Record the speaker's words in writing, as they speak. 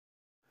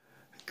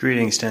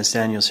Greetings, Dan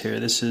Daniels here.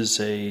 This is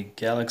a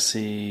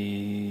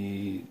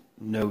Galaxy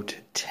Note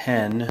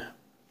 10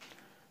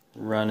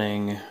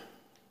 running.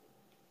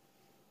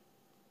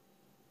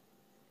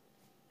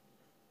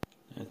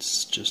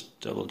 Let's just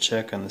double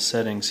check on the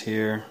settings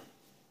here.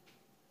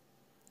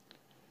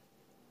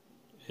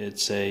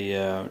 It's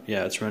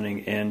it's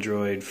running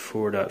Android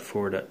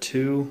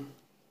 4.4.2,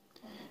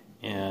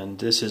 and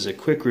this is a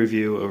quick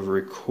review of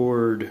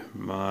Record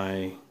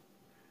My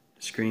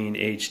Screen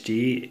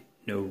HD,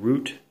 no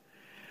root.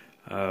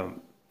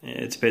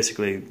 It's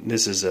basically,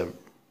 this is a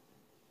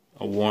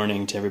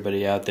warning to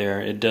everybody out there.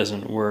 It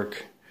doesn't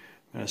work.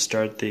 I'm going to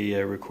start the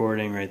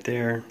recording right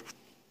there.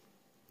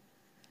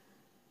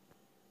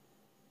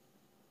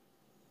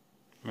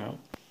 Well,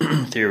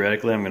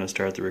 theoretically, I'm going to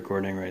start the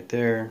recording right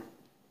there.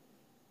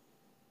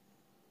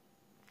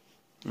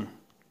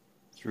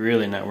 It's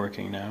really not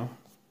working now.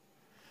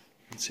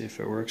 Let's see if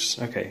it works.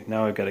 Okay,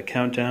 now I've got a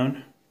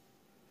countdown.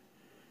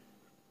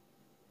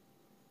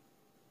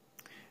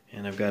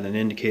 And I've got an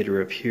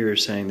indicator up here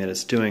saying that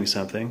it's doing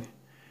something.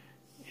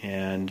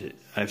 And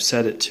I've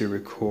set it to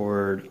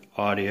record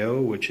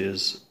audio, which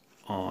is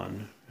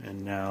on.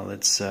 And now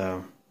let's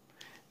end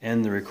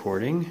the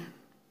recording.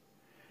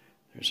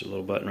 There's a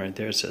little button right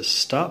there. It says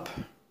stop.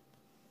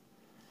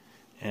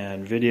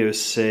 And video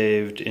is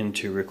saved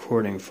into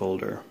recording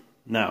folder.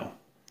 Now,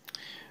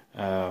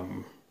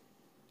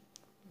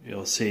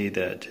 you'll see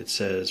that it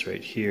says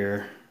right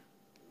here,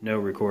 no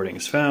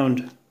recordings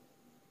found.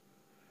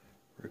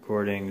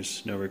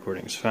 Recordings, no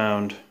recordings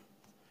found.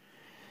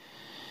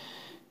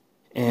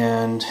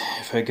 And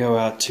if I go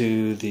out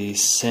to the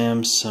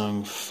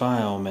Samsung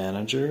File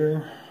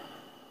Manager,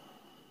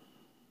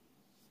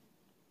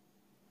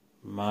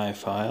 My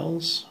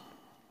Files,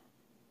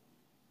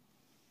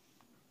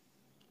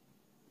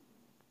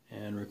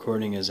 and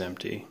recording is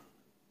empty.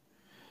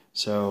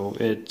 So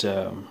it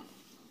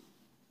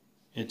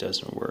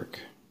doesn't work.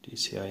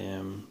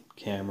 DCIM,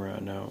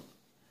 camera, no.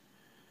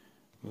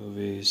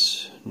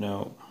 Movies,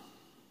 no.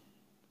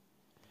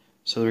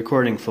 So the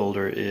recording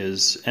folder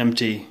is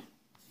empty,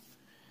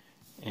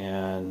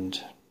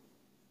 and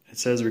it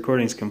says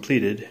recording is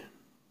completed.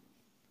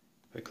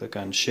 If I click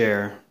on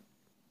share,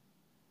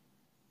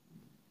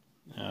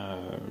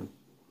 it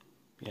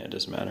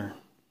doesn't matter.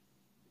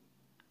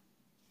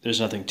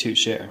 There's nothing to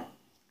share.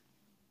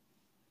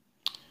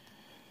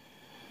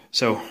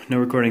 So, no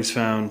recordings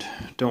found.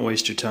 Don't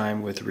waste your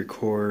time with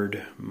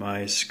Record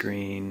My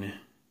Screen.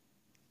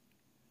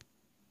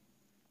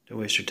 Don't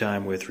waste your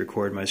time with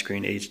Record My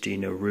Screen HD,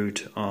 no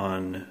root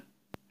on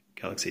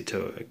Android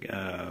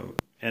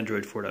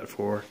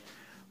 4.4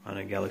 on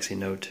a Galaxy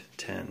Note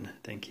 10.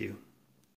 Thank you.